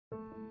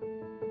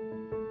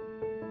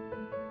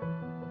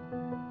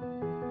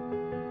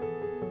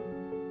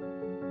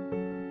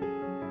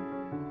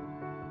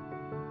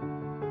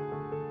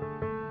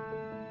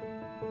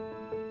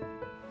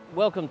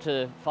Welcome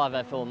to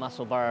 504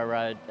 Musselboro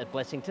Road at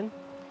Blessington.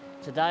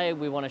 Today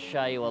we want to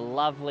show you a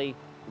lovely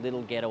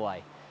little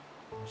getaway.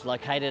 It's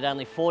located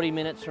only 40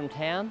 minutes from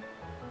town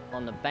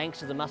on the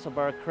banks of the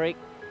Musselboro Creek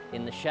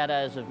in the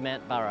shadows of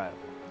Mount Burrow.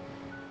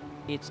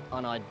 It's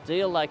an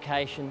ideal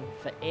location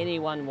for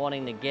anyone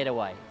wanting to get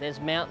away. There's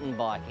mountain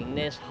biking,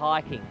 there's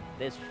hiking,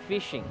 there's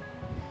fishing,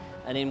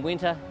 and in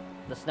winter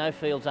the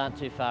snowfields aren't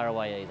too far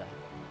away either.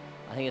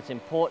 I think it's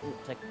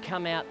important to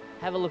come out,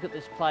 have a look at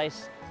this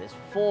place. There's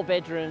 4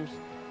 bedrooms,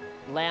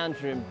 lounge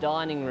room,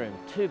 dining room,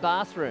 2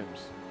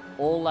 bathrooms,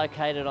 all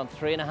located on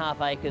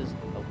 3.5 acres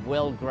of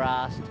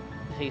well-grassed,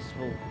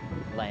 peaceful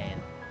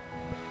land.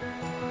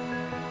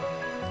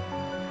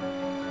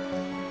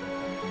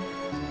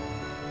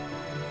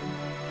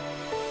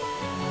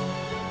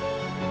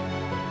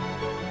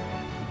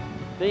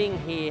 Being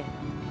here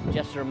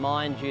just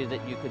reminds you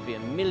that you could be a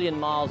million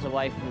miles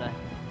away from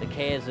the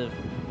cares of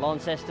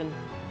Launceston,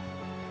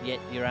 yet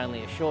you're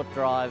only a short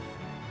drive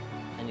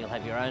and you'll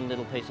have your own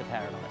little piece of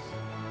paradise.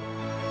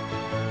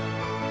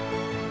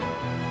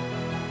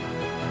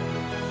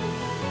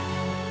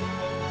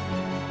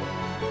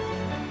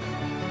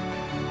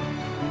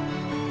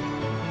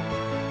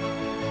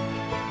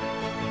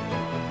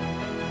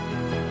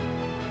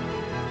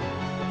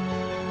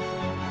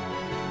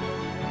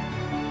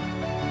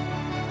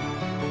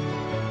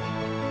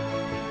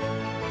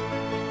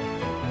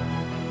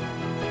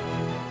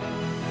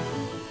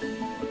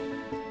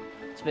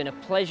 It's been a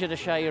pleasure to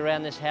show you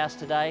around this house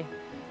today.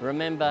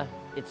 Remember,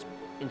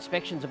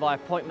 inspections are by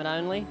appointment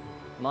only.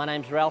 My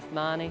name's Ralph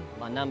Mahony.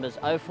 My number's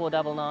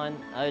 0499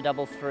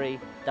 033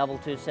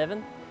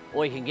 227,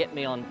 or you can get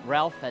me on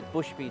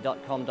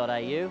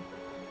ralph@bushby.com.au.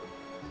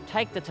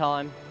 Take the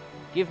time,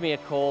 give me a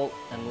call,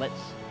 and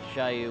let's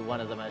show you one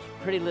of the most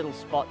pretty little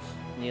spots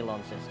near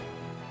Launceston.